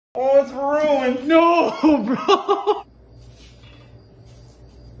Oh, it's ruined. No, bro.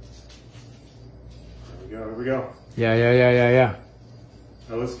 Here we go. Yeah.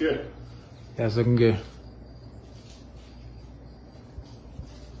 That looks good. That's looking good.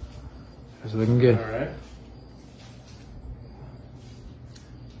 That's looking good. All right.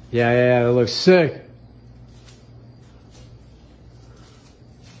 Yeah, that looks sick.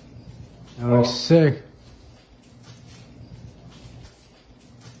 That looks sick.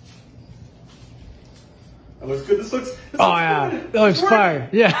 That looks good. This looks Yeah, good. that looks fire.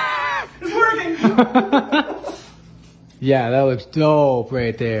 Yeah. It's working. Yeah, that looks dope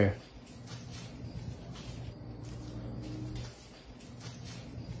right there.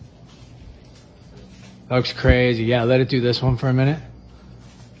 That looks crazy. Yeah, let it do this one for a minute.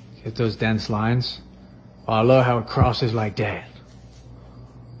 Get those dense lines. Oh, I love how it crosses like that.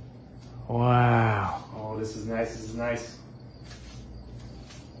 Wow. Oh, this is nice. This is nice.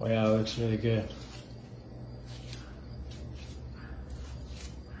 Oh yeah, it looks really good.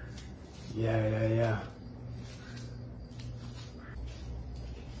 Yeah.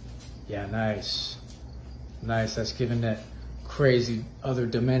 Yeah, nice. Nice, that's giving that crazy other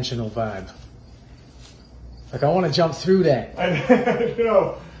dimensional vibe. Like I want to jump through that. I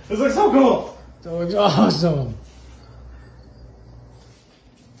know. This looks so cool. That looks awesome.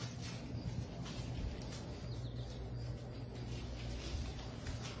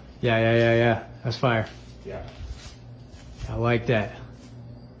 Yeah. That's fire. Yeah. I like that.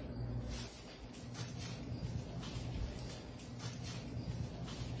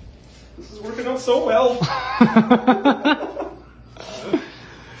 This is working out so well.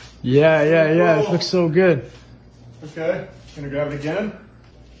 Yeah. It looks so good. Okay. Gonna grab it again.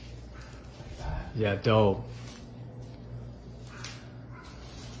 Yeah, dope.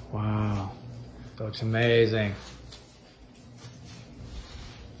 Wow. That looks amazing.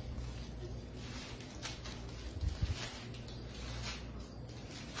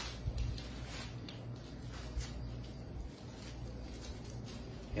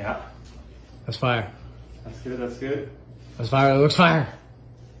 Yeah. That's fire. That's good. That's good. That's fire. It looks fire.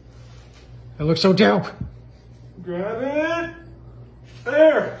 It looks so dope. Grab it.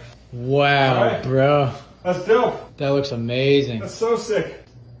 There. Wow, All right. bro. That's dope. That looks amazing. That's so sick.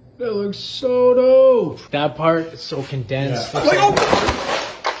 That looks so dope. That part is so condensed. Yeah. Looks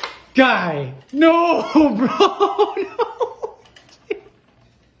like- Guy. No, bro.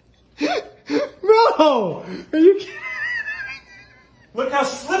 No. Bro. Are you kidding? Look how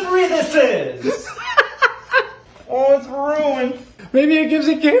slippery this is. Oh, it's ruined. Maybe it gives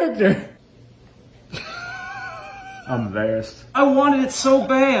it character. I'm embarrassed. I wanted it so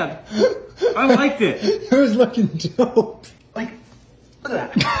bad. I liked it. It was looking dope. Like, look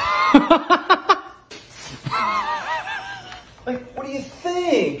at that. Like, what do you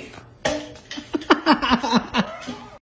think?